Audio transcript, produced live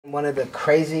One of the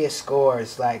craziest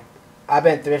scores, like, I've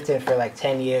been thrifting for like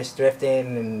 10 years,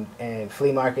 thrifting and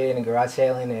flea marketing and garage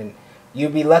sailing, and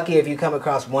you'd be lucky if you come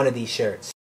across one of these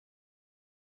shirts.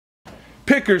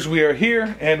 Pickers, we are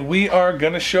here and we are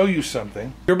going to show you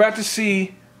something. You're about to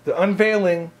see the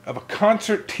unveiling of a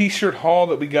concert t-shirt haul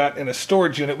that we got in a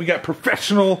storage unit. We got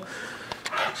professional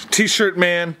t-shirt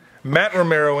man Matt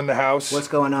Romero in the house. What's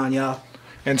going on, y'all?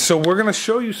 And so we're going to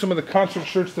show you some of the concert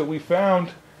shirts that we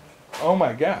found. Oh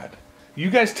my God. You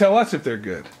guys tell us if they're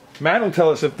good. Matt will tell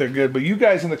us if they're good, but you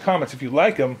guys in the comments, if you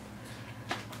like them,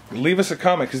 leave us a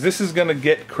comment, because this is going to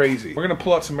get crazy. We're going to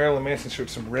pull out some Marilyn Manson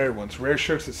shirts, some rare ones. Rare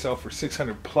shirts that sell for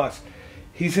 $600 plus.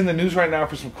 He's in the news right now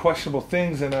for some questionable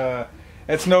things, and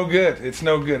it's no good. It's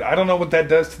no good. I don't know what that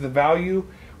does to the value.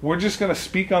 We're just going to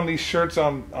speak on these shirts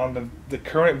on the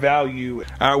current value.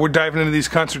 We're diving into these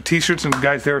concert t-shirts, and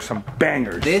guys, there are some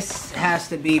bangers. This has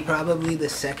to be probably the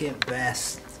second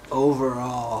best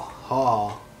overall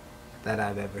haul that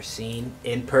I've ever seen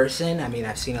in person. I mean,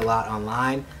 I've seen a lot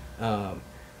online,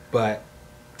 but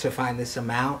to find this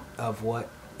amount of what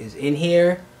is in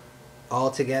here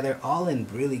all together, all in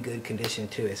really good condition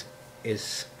too,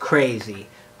 is crazy.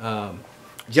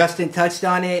 Justin touched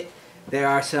on it. There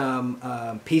are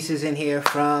some pieces in here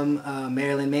from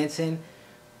Marilyn Manson.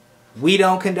 We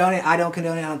don't condone it. I don't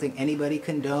condone it. I don't think anybody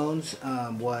condones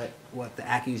what the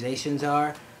accusations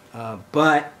are,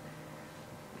 but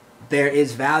there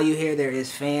is value here. There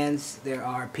is fans. There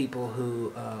are people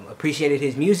who appreciated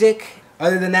his music.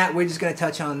 Other than that, we're just going to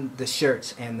touch on the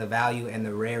shirts and the value and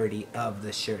the rarity of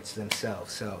the shirts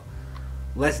themselves. So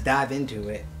let's dive into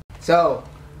it. So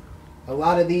a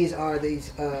lot of these are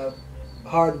these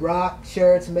hard rock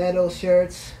shirts, metal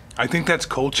shirts. I think that's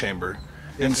Cold Chamber.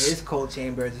 This is Cold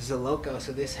Chamber. This is a loco.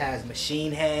 So this has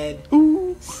Machine Head,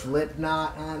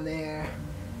 Slipknot on there.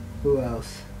 Who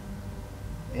else?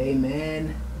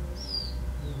 Amen.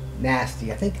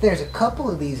 Nasty. I think there's a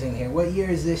couple of these in here. What year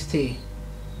is this tee?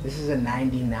 This is a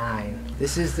 99.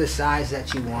 This is the size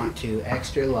that you want to.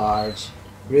 Extra large.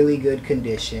 Really good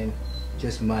condition.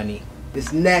 Just money.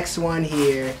 This next one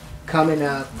here, coming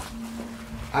up.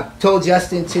 I told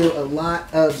Justin too, a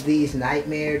lot of these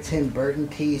Nightmare Tim Burton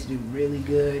tees do really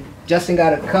good. Justin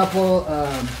got a couple.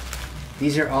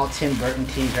 These are all Tim Burton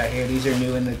tees right here. These are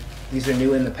new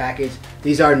in the package.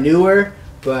 These are newer.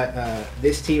 But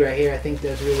this tee right here I think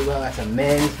does really well. That's a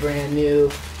men's, brand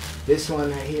new. This one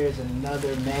right here is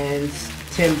another men's.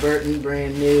 Tim Burton,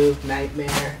 brand new,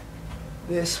 Nightmare.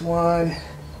 This one,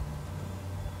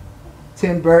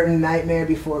 Tim Burton, Nightmare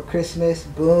Before Christmas,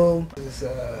 boom. This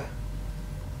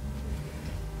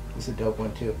is a dope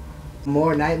one too.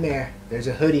 More Nightmare. There's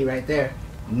a hoodie right there.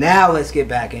 Now let's get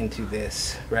back into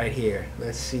this right here.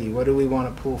 Let's see, what do we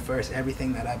want to pull first?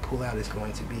 Everything that I pull out is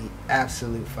going to be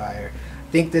absolute fire.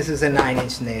 I think this is a 9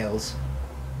 Inch Nails.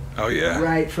 Oh yeah.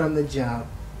 Right from the jump,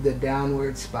 the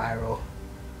downward spiral.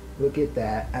 Look at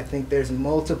that. I think there's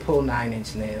multiple 9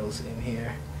 Inch Nails in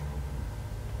here.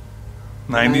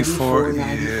 94,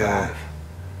 95. yeah.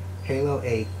 Halo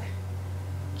 8.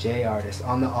 J Artist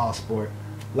on the All Sport.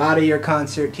 A lot of your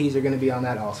concert tees are going to be on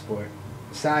that All Sport.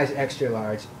 Size extra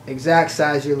large. Exact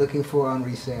size you're looking for on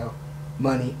resale.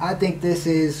 Money. I think this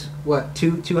is what,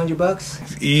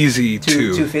 $200? Easy.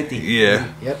 $250. Yeah.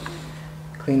 Yep.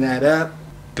 Clean that up.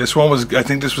 This one was, I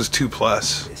think this was $2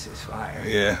 plus. This is fire.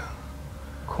 Yeah.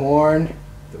 Corn,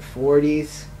 the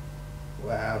 40s.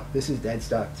 Wow. This is dead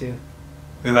stock too.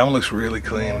 Yeah, that one looks really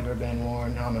clean. Never been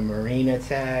worn on a Marina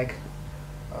tag.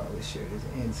 Oh, this shirt is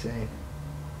insane.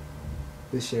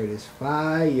 This shirt is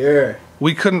fire.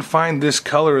 We couldn't find this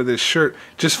color of this shirt.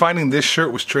 Just finding this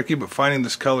shirt was tricky, but finding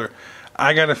this color,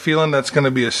 I got a feeling that's going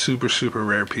to be a super, super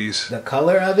rare piece. The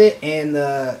color of it and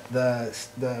the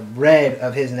red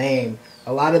of his name.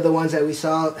 A lot of the ones that we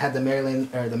saw had the Marilyn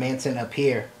or the Manson up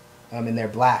here, and they're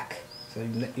black, so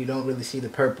you don't really see the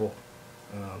purple.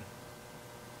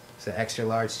 It's an extra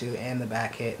large too, and the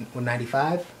back hit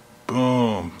 195.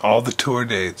 Boom! All the tour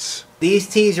dates. These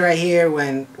tees right here,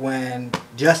 when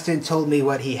Justin told me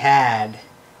what he had,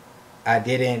 I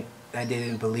didn't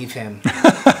believe him.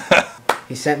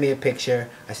 He sent me a picture.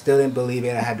 I still didn't believe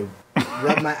it. I had to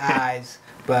rub my eyes.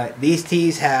 But these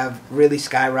tees have really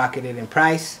skyrocketed in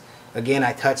price. Again,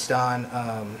 I touched on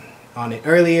it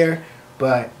earlier,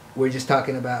 but we're just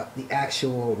talking about the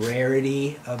actual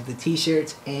rarity of the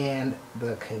t-shirts and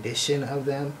the condition of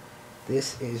them.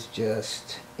 This is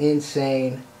just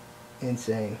insane,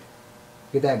 insane.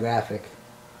 Look at that graphic.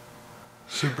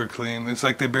 Super clean. It's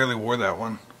like they barely wore that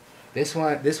one. This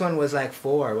one was like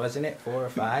 4, wasn't it? 4 or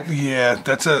 5? Yeah,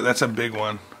 that's a big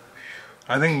one.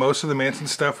 I think most of the Manson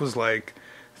stuff was like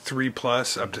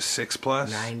 3+ up to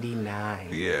 6+. 99.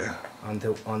 Yeah. On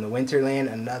the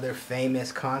Winterland, another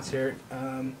famous concert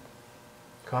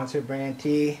brand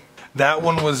tee. That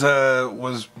one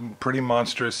was pretty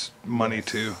monstrous money, yes,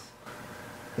 too.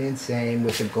 Insane,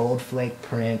 with the gold flake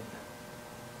print.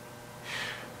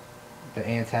 The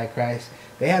Antichrist.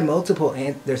 They had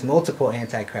there's multiple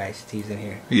Antichrist tees in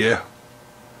here. Yeah.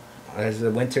 There's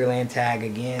the Winterland tag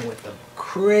again with the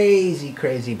crazy,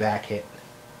 crazy back hit.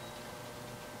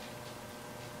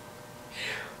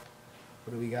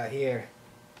 What do we got here?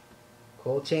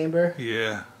 Cold chamber?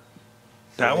 Yeah.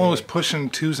 That one was pushing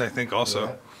 2s, I think, also.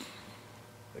 Yep.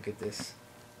 Look at this.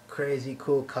 Crazy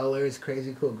cool colors,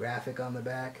 crazy cool graphic on the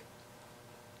back.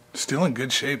 Still in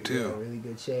good shape, too. Yeah, really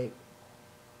good shape.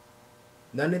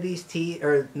 None of these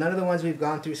none of the ones we've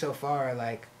gone through so far are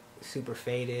like super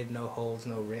faded, no holes,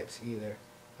 no rips either.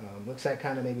 Looks like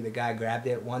kind of maybe the guy grabbed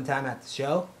it one time at the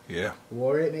show. Yeah.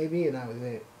 Wore it maybe, and that was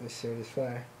it. This shirt is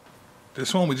fire.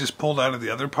 This one we just pulled out of the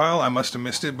other pile. I must have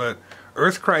missed it, but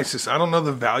Earth Crisis, I don't know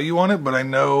the value on it, but I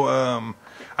know,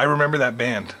 I remember that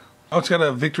band. Oh, it's got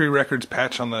a Victory Records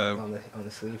patch on the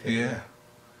sleeve. Yeah.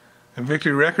 And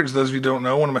Victory Records, those of you who don't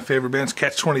know, one of my favorite bands,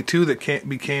 Catch-22, that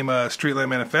became Streetlight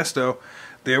Manifesto,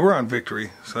 they were on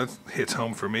Victory, so that hits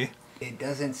home for me. It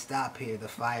doesn't stop here. The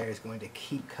fire is going to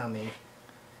keep coming.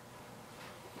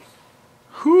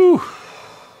 Whew.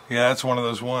 Yeah, that's one of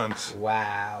those ones.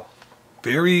 Wow.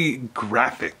 Very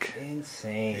graphic.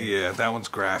 Insane. Yeah, that one's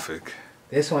graphic.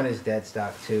 This one is dead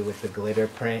stock too, with the glitter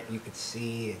print. You could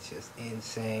see it's just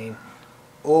insane.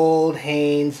 Old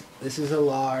Hanes. This is a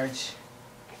large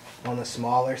on the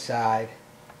smaller side,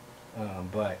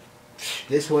 but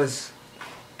this was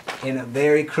in a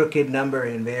very crooked number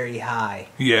and very high.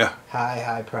 Yeah.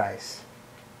 High price.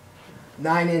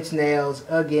 9-inch nails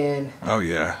again. Oh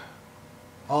yeah.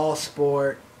 All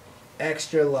sport,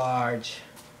 extra large.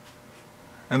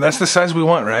 And that's the size we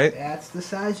want, right? That's the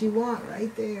size you want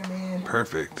right there, man.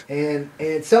 Perfect. And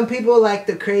some people like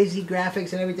the crazy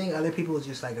graphics and everything. Other people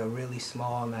just like a really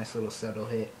small, nice little subtle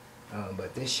hit.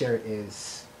 But this shirt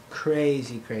is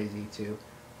crazy too.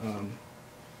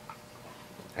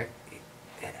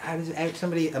 How does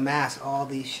somebody amass all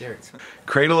these shirts?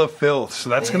 Cradle of Filth. So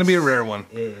that's going to be a rare one.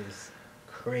 Is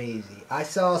crazy. I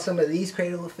saw some of these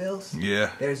Cradle of Filths.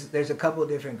 Yeah. There's a couple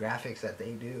different graphics that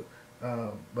they do,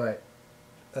 but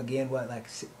again, what, like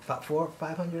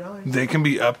 $500? They can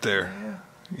be up there. Yeah.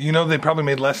 You know, they probably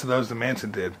made less of those than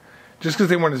Manson did, just because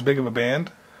they weren't as big of a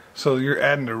band. So you're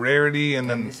adding a rarity, and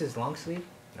then this is long sleeve.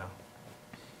 No.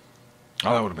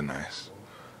 Oh, that would have been nice.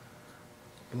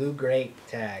 Blue grape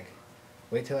tag.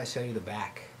 Wait till I show you the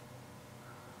back.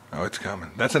 Oh, it's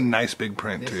coming. That's a nice big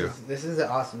print too. This is an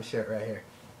awesome shirt right here.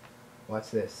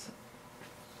 Watch this.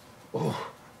 Oh.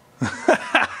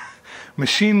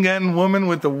 Machine Gun Woman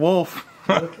with the wolf.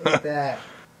 Look at that.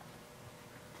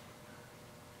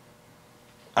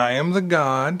 I Am the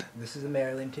God. This is a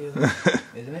Marilyn too,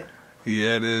 isn't it?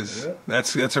 Yeah, it is. Yep.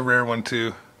 That's a rare one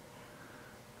too.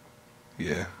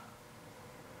 Yeah.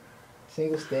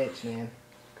 Single stitch, man.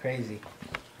 Crazy.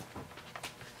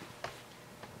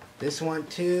 This one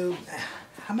too.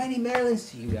 How many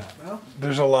Marilyns do you got, bro?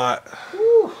 There's a lot.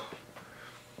 Whew.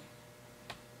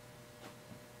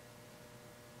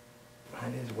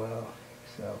 Mine as well.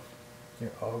 So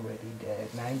you're already dead.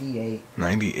 98.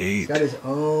 98. He's got his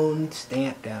own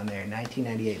stamp down there.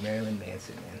 1998 Marilyn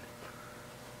Manson, man.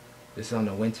 This is on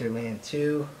the Winterland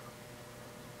too.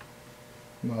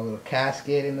 My little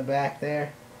casket in the back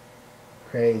there.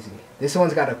 Crazy. This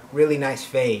one's got a really nice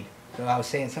fade. So I was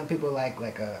saying some people like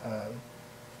a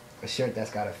shirt that's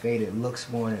got a fade. It looks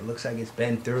worn. It looks like it's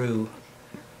been through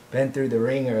the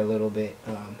ringer a little bit.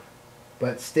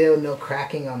 But still no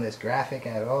cracking on this graphic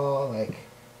at all. Like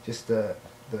just the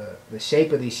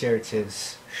shape of these shirts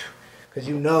is, because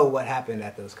you know what happened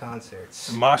at those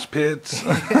concerts. Mosh pits,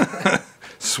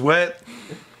 sweat.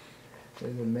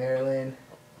 There's a Marilyn.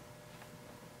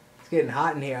 It's getting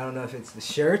hot in here. I don't know if it's the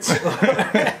shirts.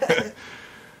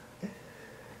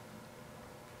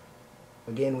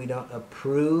 Again, we don't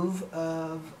approve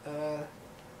of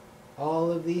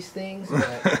all of these things,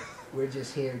 but we're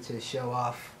just here to show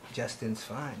off Justin's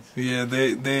finds. Yeah,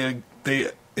 they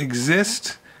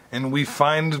exist, and we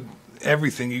find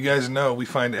everything. You guys know we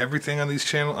find everything on these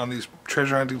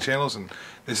treasure hunting channels, and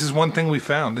this is one thing we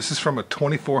found. This is from a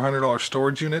 $2,400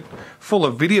 storage unit full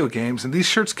of video games, and these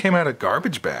shirts came out of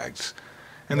garbage bags,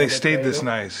 and they stayed this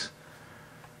nice.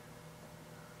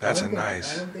 That's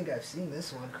nice. I don't think I've seen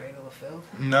this one, Cradle of Filth.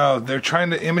 No, they're trying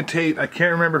to imitate, I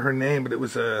can't remember her name, but it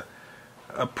was a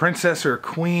princess or a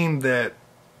queen that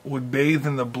would bathe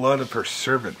in the blood of her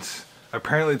servants.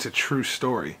 Apparently it's a true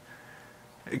story.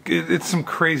 It's some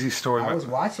craysy story. I was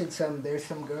watching there's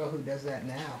some girl who does that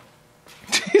now.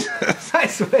 Jesus. I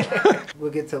swear.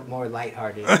 We'll get to more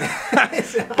lighthearted.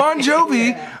 Bon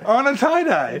Jovi on a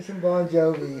tie-dye. There's some Bon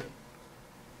Jovi.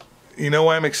 You know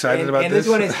why I'm excited about and this?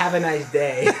 this one is Have a Nice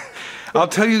Day. I'll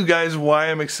tell you guys why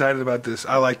I'm excited about this.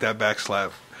 I like that back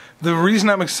slap. The reason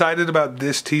I'm excited about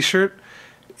this t-shirt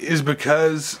is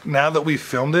because now that we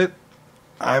filmed it,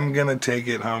 I'm going to take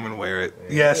it home and wear it.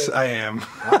 Yes, I am.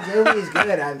 Bon Jovi is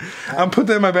good. I'm putting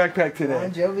that in my backpack today.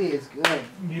 Bon Jovi is good.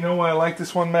 You know why I like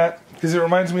this one, Matt? Because it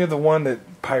reminds me of the one that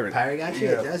Pirate got you?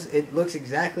 Yeah. It does. It looks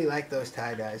exactly like those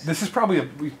tie-dyes. This is probably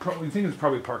we think it's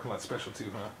probably a parking lot special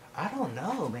too, huh? I don't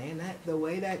know, man.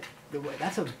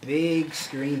 That's a big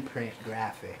screen print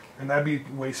graphic. And that'd be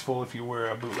wasteful if you wear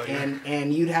a bootlegger.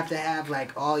 And you'd have to have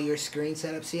like all your screen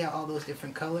set up. See how all those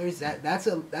different colors? That's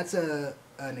an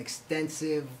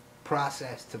extensive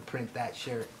process to print that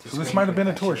shirt. So this might have been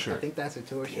a tour shirt. I think that's a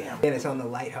tour shirt. Yeah. And it's on the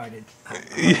lighthearted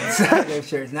side of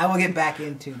shirts. Now we'll get back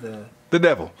into the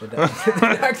devil. The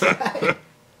dark side.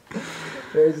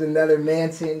 There's another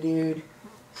Manson dude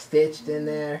stitched in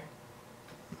there.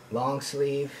 Long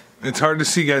sleeve. It's hard to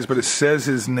see, guys, but it says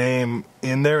his name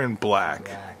in there in black.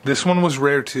 This one was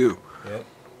rare too. Yep.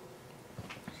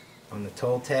 On the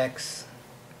Toltecs.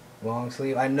 Long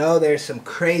sleeve. I know there's some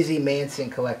crazy Manson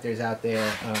collectors out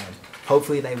there.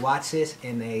 Hopefully they watch this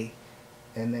and they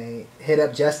hit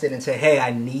up Justin and say, "Hey,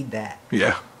 I need that."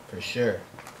 Yeah. For sure.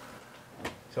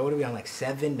 So what are we on, like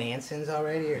 7 Mansons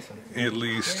already or something? At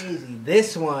least. Crazy.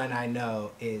 This one I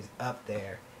know is up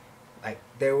there. Like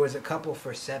there was a couple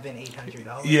for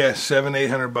 $700-800. Yeah,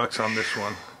 $700-800 on this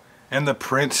one, and the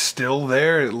print's still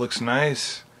there. It looks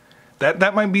nice.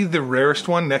 That might be the rarest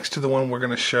one next to the one we're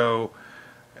gonna show.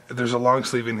 There's a long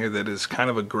sleeve in here that is kind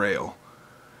of a grail.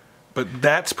 But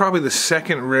that's probably the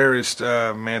second rarest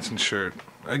Manson shirt.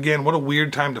 Again, what a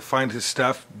weird time to find his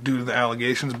stuff due to the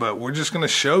allegations, but we're just going to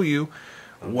show you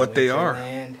what they are.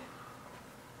 And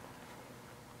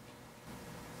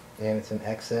it's an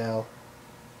XL.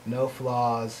 No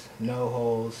flaws, no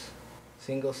holes,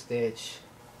 single stitch,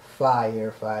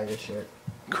 fire shirt.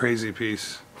 Crazy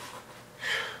piece.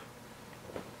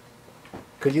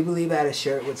 Could you believe that a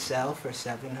shirt would sell for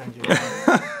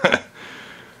 $700?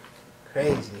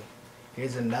 Crazy.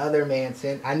 Here's another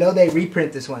Manson. I know they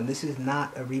reprint this one. This is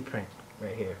not a reprint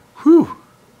right here. Whew.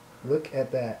 Look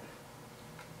at that.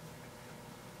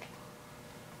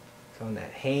 It's on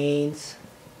that Hanes.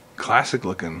 Classic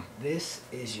looking. This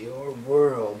is your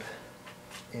world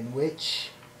in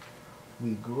which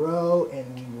we grow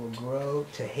and we will grow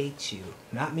to hate you.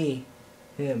 Not me,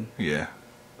 him. Yeah.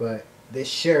 But this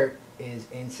shirt is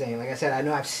insane. Like I said, I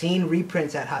know I've seen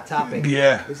reprints at Hot Topic.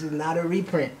 Yeah. This is not a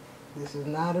reprint. This is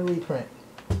not a reprint.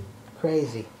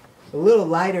 Crazy. A little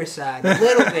lighter side, a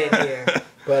little bit here.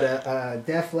 But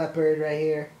Def Leppard right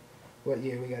here. What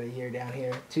year? We got a year down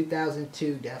here.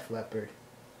 2002 Def Leppard.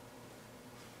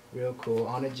 Real cool.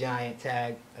 On a giant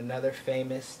tag. Another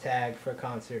famous tag for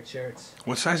concert shirts.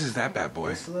 What size is that bad boy?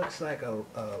 This looks like a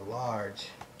large.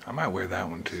 I might wear that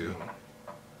one too.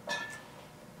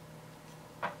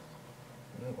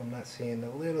 Nope, I'm not seeing the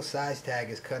little size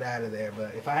tag is cut out of there,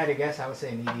 but if I had to guess, I would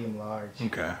say medium large.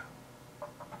 Okay.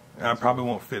 I probably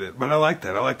won't fit it, but I like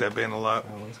that. I like that band a lot.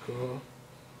 That one's cool.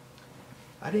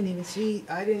 I didn't see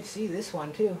this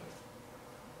one too.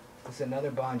 It's another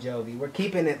Bon Jovi. We're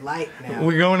keeping it light now.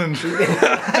 We're going in.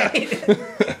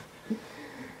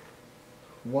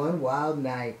 One Wild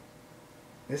Night.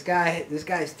 This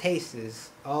guy's taste is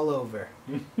all over.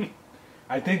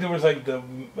 I think there was like the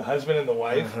husband and the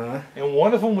wife, Uh-huh. and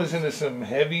one of them was into some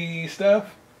heavy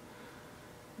stuff,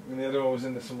 and the other one was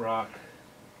into some rock.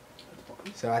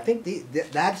 So I think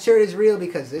that shirt is real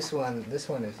because this one is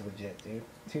legit, dude.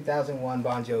 2001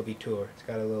 Bon Jovi tour. It's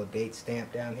got a little date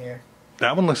stamp down here.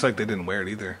 That one looks like they didn't wear it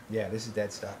either. Yeah, this is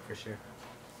dead stock for sure.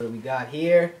 What we got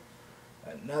here?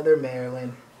 Another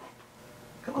Marilyn.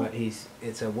 Come on. But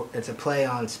it's a play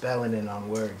on spelling and on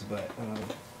words, but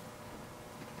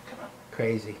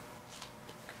crazy.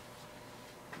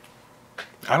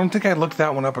 I don't think I looked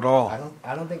that one up at all.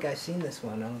 I don't think I've seen this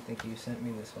one. I don't think you sent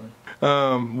me this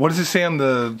one. What does it say on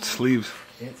the sleeves?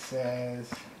 It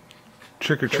says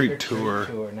Trick or Treat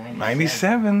Tour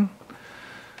 97.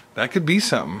 That could be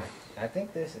something. I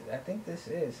think this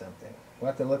is something.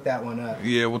 We'll have to look that one up.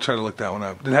 Yeah, we'll try to look that one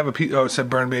up. Did it have a piece? Oh, it said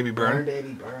Burn Baby Burn. Burn Baby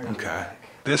Burn. Okay.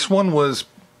 This one was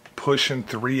pushing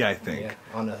 3, I think. Yeah,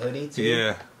 on the hoodie too.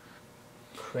 Yeah.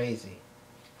 Crazy.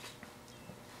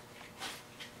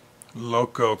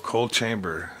 Loco Cold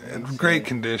Chamber. In great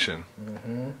condition.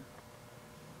 Mm-hmm.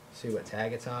 See what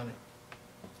tag it's on.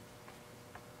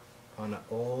 on the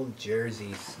old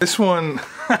jerseys. This one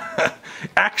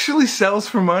actually sells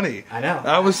for money. I know.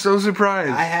 I was so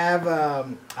surprised. I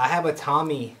have a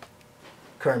Tommy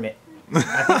Kermit.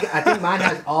 I think mine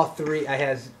has all three. I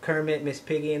has Kermit, Miss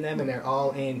Piggy in them, and they're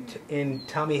all in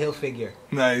Tommy Hilfiger.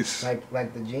 Nice.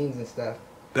 Like the jeans and stuff.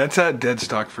 That's at dead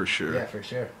stock for sure. Yeah, for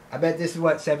sure. I bet this is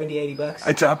what, 70, 80 bucks?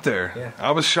 It's up there. Yeah.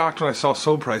 I was shocked when I saw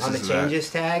sold prices on the of changes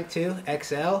tag too,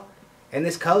 XL. And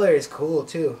this color is cool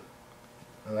too.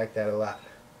 I like that a lot.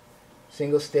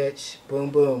 Single stitch, boom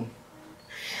boom.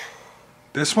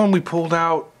 This one we pulled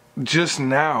out just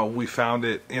now. We found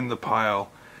it in the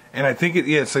pile. And I think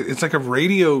it's like a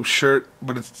radio shirt,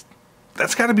 but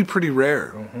that's got to be pretty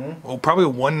rare. Well, probably a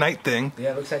one night thing.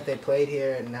 Yeah, it looks like they played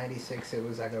here in '96. It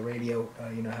was like a radio.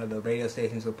 You know how the radio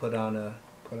stations will put on a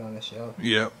show.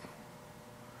 Yep.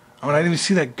 Oh, and I didn't even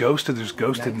see that ghosted. There's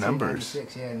ghosted numbers.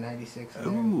 96, yeah, 96.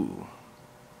 Ooh.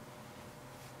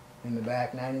 In the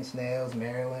back, 9 Inch Nails,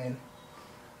 Marilyn.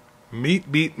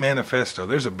 Meat Beat Manifesto.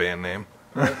 There's a band name.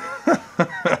 Right.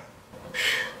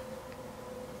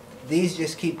 These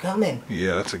just keep coming.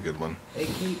 Yeah, that's a good one. They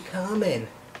keep coming.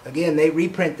 Again, they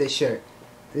reprint this shirt.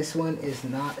 This one is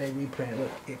not a reprint.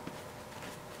 Look,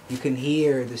 you can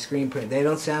hear the screen print. They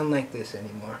don't sound like this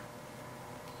anymore.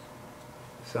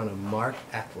 It's on a Mark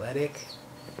Athletic.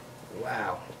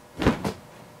 Wow.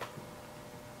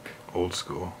 Old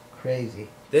school. Crazy.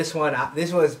 This one,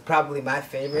 this was probably my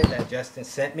favorite that Justin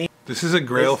sent me. This is a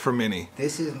grail for Minnie.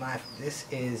 This is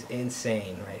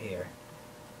insane right here.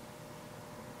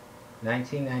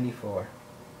 1994.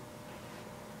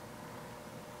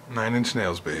 9 Inch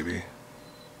Nails, baby.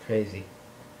 Crazy.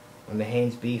 On the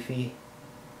Hanes Beefy.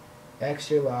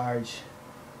 Extra large.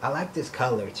 I like this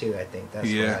color too, I think. That's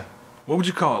yeah. What would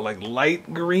you call it? Like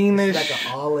light greenish? It's like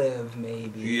an olive,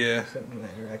 maybe. Yeah. Something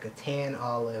like a tan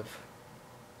olive.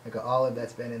 Like an olive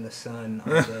that's been in the sun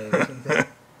all day or something.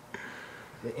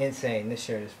 Insane. This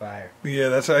shirt is fire. Yeah,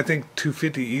 that's, I think,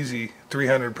 250 easy.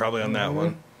 300 probably on that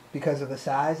one. Because of the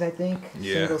size, I think.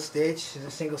 Yeah. Single stitch. There's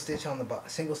a single stitch on the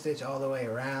single stitch all the way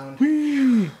around.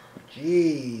 Whee!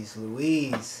 Jeez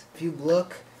Louise. If you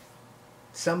look,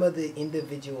 some of the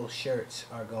individual shirts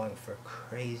are going for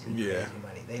crazy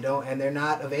money. They don't, and they're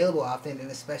not available often,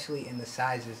 and especially in the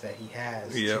sizes that he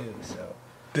has too. So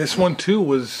this one too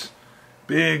was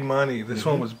big money. This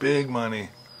one was big money.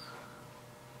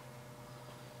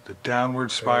 The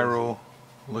downward spiral.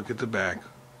 Look at the back.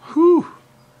 Whew.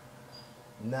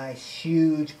 Nice,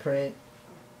 huge print.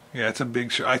 Yeah, it's a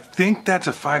big shirt. I think that's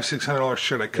a $500-600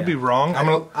 shirt. I could be wrong.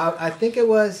 I think it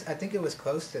was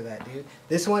close to that, dude.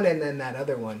 This one and then that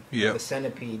other one. Yeah. The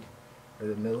centipede or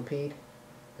the millipede.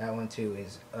 That one too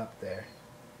is up there.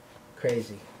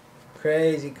 Crazy,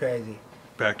 crazy, crazy.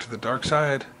 Back to the dark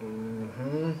side.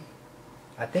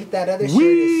 I think that other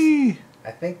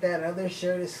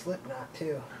shirt is Slipknot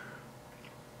too.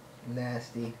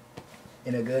 Nasty,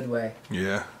 in a good way.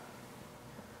 Yeah.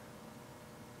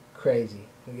 Crazy.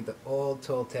 Look at the old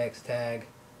Toltecs tag.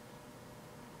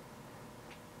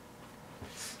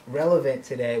 It's relevant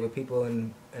today with people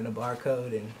in a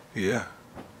barcode and. Yeah.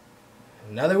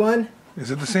 Another one.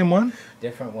 Is it the same one?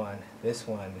 Different one. This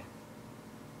one.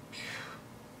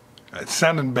 It's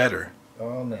sounding better.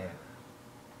 Oh man.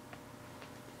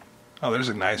 Oh, there's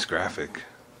a nice graphic.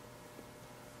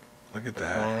 Look at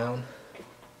that. Clown.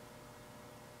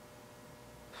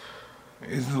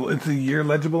 Is the year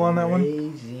legible on that one?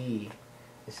 Crazy.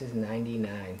 This is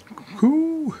 99.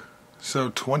 Whoo. So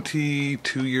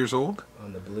 22 years old?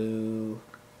 On the blue.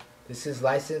 This is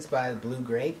licensed by Blue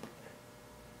Grape.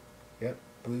 Yep,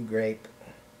 Blue Grape.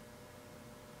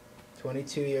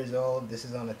 22 years old. This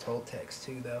is on a Toltecs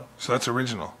too, though. So that's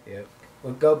original. Yep.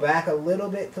 We'll go back a little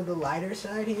bit to the lighter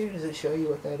side here. Does it show you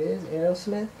what that is?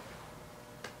 Aerosmith.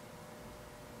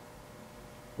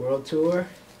 World Tour.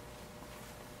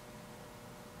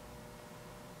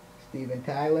 Steven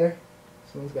Tyler.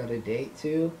 This one's got a date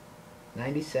too.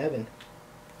 97.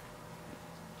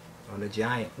 On the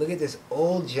Giant. Look at this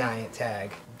old Giant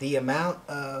tag. The amount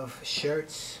of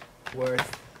shirts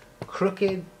worth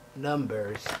crooked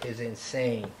numbers is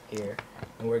insane here.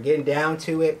 And we're getting down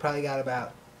to it. Probably got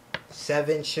about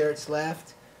 7 shirts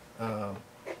left.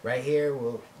 Right here,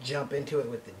 we'll jump into it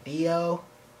with the Dio.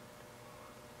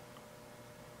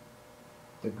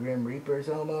 The Grim Reapers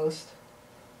almost.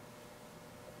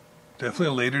 Definitely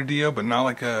a later Dio, but not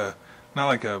like a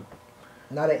Not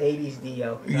an 80s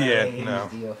Dio. Not yeah, an 80s no.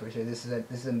 Dio for sure. This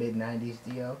is a mid 90s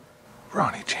Dio.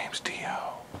 Ronnie James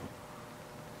Dio.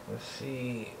 Let's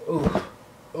see. Ooh.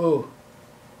 Ooh.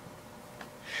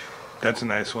 That's a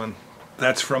nice one.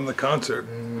 That's from the concert.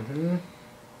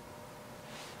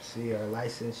 See our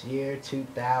license year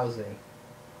 2000.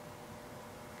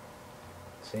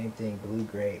 Same thing, blue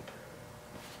grape.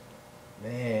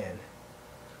 Man.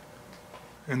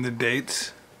 And the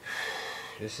dates?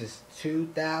 This is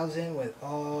 2000 with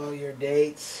all your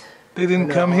dates. They didn't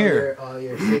come here. All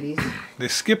your cities. They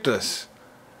skipped us.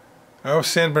 Oh,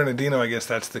 San Bernardino, I guess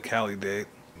that's the Cali date.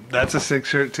 That's a sick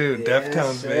shirt too. Yes,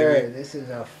 Deftones, sir. baby. This is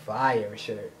a fire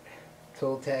shirt.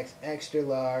 Toltecs, extra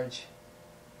large.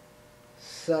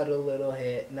 Subtle little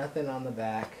hit. Nothing on the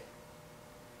back.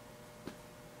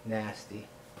 Nasty.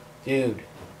 Dude.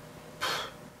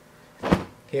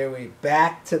 Here we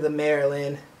back to the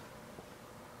Maryland.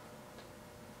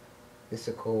 This is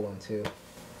a cool one too.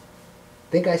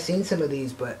 I think I've seen some of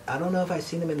these, but I don't know if I've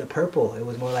seen them in the purple. It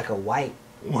was more like a white.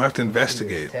 We'll have to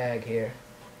investigate. Tag here.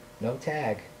 No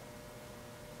tag.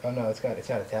 Oh no, it's got a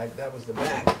tag. That was the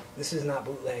back. This is not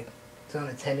bootleg. It's on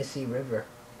a Tennessee River.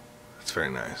 That's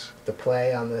very nice. The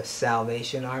play on the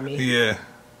Salvation Army. Yeah.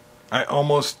 I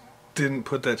almost didn't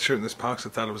put that shirt in this box. I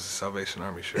thought it was a Salvation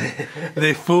Army shirt.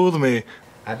 They fooled me.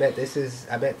 I bet this is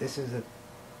a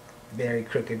very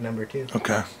crooked number too.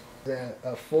 Okay.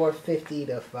 A 450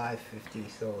 to 550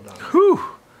 sold on. Whew.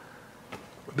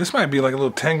 This might be like a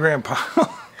little 10 gram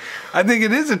pile. I think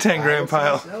it is a 10 gram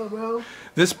pile. So, bro.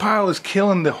 This pile is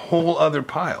killing the whole other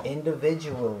pile.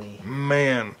 Individually.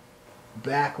 Man.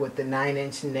 Back with the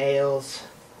 9-inch nails.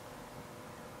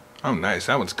 Oh, nice.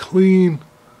 That one's clean.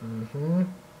 Mm-hmm.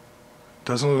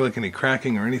 Doesn't look like any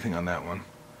cracking or anything on that one.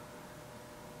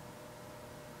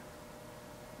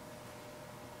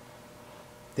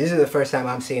 This is the first time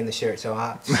I'm seeing the shirt, so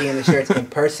I'm seeing the shirts in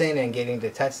person and getting to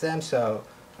touch them, so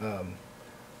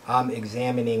I'm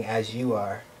examining as you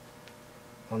are.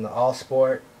 On the All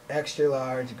Sport, extra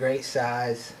large, great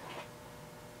size,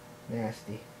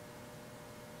 nasty.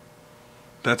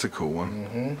 That's a cool one.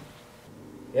 Mm-hmm.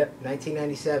 Yep,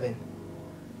 1997.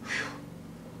 Whew.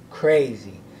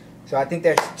 Crazy. So I think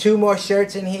there's 2 more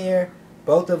shirts in here.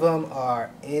 Both of them are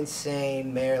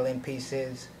insane Maryland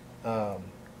pieces.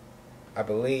 I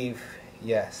believe,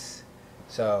 yes.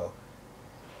 So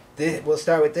we'll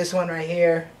start with this one right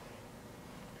here.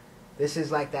 This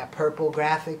is like that purple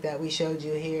graphic that we showed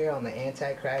you here on the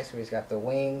Antichrist, where he's got the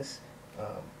wings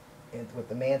with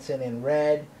the Manson in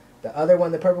red. The other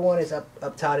one, the purple one, is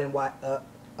up top in white.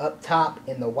 Up top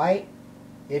in the white.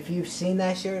 If you've seen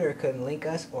that shirt or can link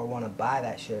us or want to buy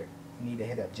that shirt, you need to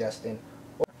hit up Justin.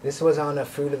 This was on the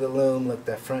Fruit of the Loom. Look,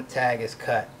 the front tag is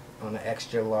cut on the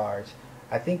extra large.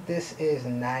 I think this is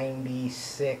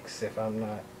 96, if I'm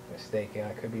not mistaken.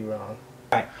 I could be wrong.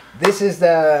 Alright, this is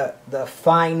the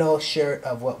final shirt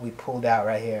of what we pulled out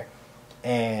right here.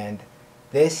 And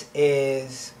this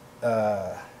is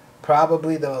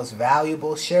probably the most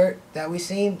valuable shirt that we've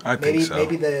seen. I think so.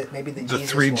 Maybe the The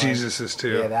Jesus 3 one. Jesuses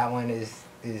too. Yeah, that one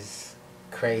is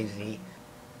crazy.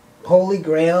 Holy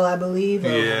Grail, I believe,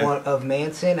 of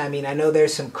Manson. I mean, I know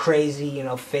there's some crazy,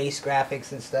 face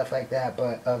graphics and stuff like that,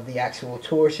 but of the actual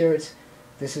tour shirts,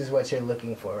 this is what you're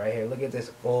looking for right here. Look at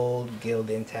this old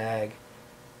Gildan tag,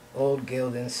 old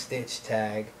Gildan stitch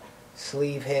tag,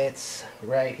 sleeve hits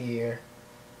right here.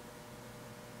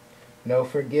 No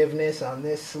forgiveness on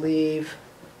this sleeve.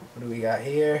 What do we got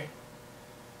here?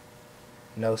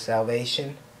 No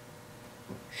salvation.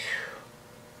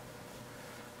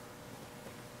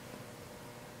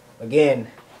 Again,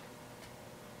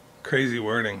 Crazy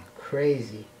wording.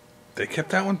 Crazy. They kept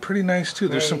that one pretty nice too.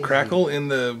 There's some crackle in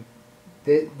the...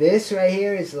 This right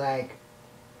here is like...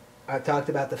 I talked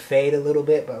about the fade a little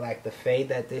bit, but like the fade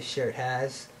that this shirt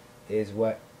has is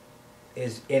what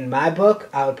is... In my book,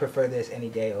 I would prefer this any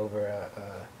day over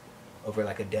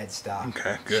like a dead stock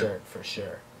shirt for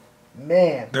sure.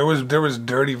 Man. There was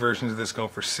dirty versions of this going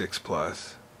for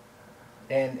 $6+.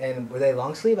 And were they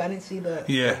long sleeve? I didn't see the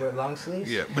were long sleeves.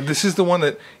 Yeah, but this is the one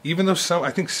that, even though I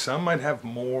think some might have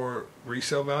more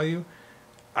resale value,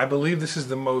 I believe this is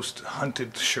the most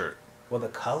hunted shirt. Well, the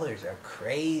colors are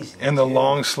crazy. And the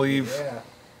long sleeve. Yeah.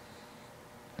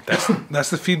 That's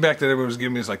the feedback that everyone was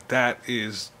giving me, is like, that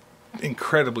is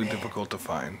incredibly difficult to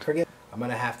find. I'm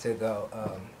going to have to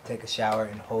go take a shower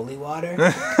in holy water.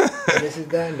 This is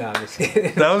done? No, I'm just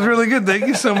kidding. That was really good. Thank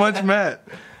you so much, Matt.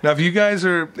 Now,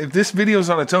 if this video is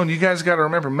on its own, you guys got to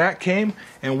remember, Matt came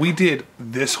and we did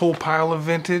this whole pile of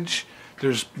vintage.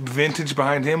 There's vintage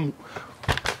behind him.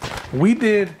 We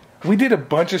did a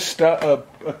bunch of stuff,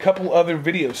 a couple other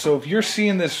videos. So if you're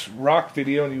seeing this rock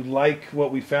video and you like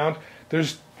what we found,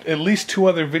 there's at least 2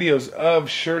 other videos of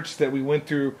shirts that we went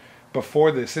through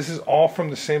before this. This is all from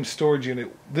the same storage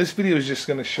unit. This video is just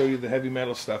going to show you the heavy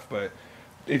metal stuff, but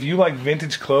if you like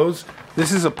vintage clothes,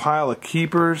 this is a pile of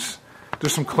keepers.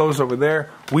 There's some clothes over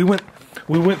there. We went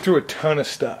through a ton of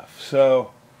stuff.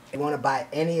 So you want to buy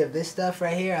any of this stuff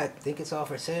right here, I think it's all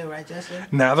for sale, right, Justin?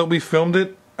 Now that we filmed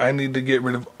it, I need to get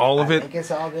rid of all of it. I think it's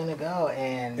all gonna go,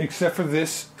 and except for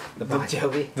this, the Bon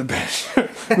Jovi. The best.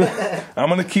 I'm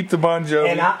gonna keep the Bon Jovi,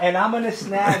 and I'm gonna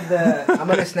snag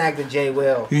the J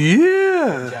Will.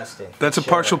 Yeah, Justin. That's a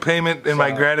partial payment in my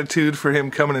gratitude for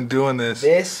him coming and doing this.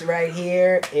 This right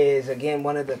here is again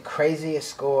one of the craziest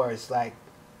scores. Like,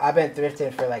 I've been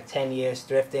thrifting for like 10 years,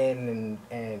 thrifting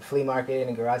and flea marketing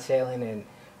and garage sailing, and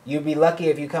you'd be lucky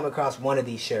if you come across one of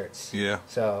these shirts. Yeah.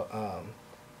 So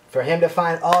for him to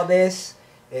find all this,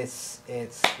 it's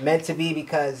meant to be,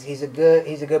 because he's a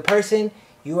good person.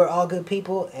 You are all good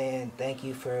people, and thank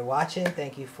you for watching.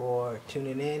 Thank you for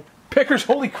tuning in. Pickers,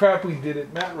 holy crap, we did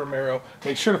it. Matt Romero,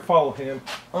 make sure to follow him.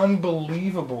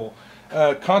 Unbelievable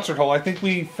concert hall. I think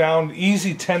we found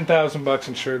easy $10,000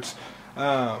 in shirts.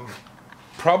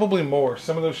 Probably more.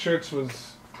 Some of those shirts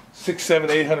was $600,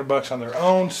 $700, $800 on their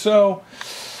own. So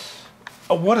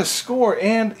what a score.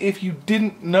 And if you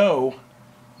didn't know,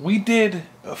 we did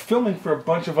filming for a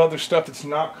bunch of other stuff that's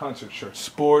not concert shirts.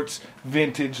 Sports,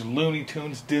 vintage, Looney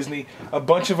Tunes, Disney. A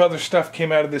bunch of other stuff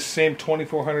came out of this same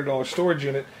 $2,400 storage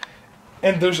unit.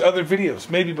 And there's other videos,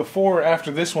 maybe before or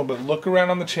after this one, but look around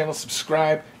on the channel,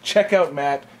 subscribe, check out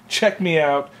Matt, check me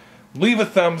out, leave a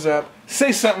thumbs up,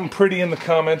 say something pretty in the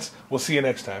comments. We'll see you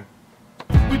next time.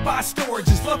 We buy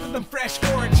storages, loving them fresh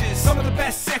oranges. Some of the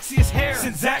best, sexiest hair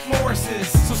since Zach Morris's.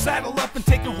 So saddle up and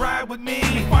take a ride with me.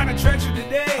 Find a treasure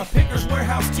today, a Pickers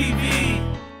Warehouse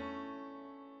TV.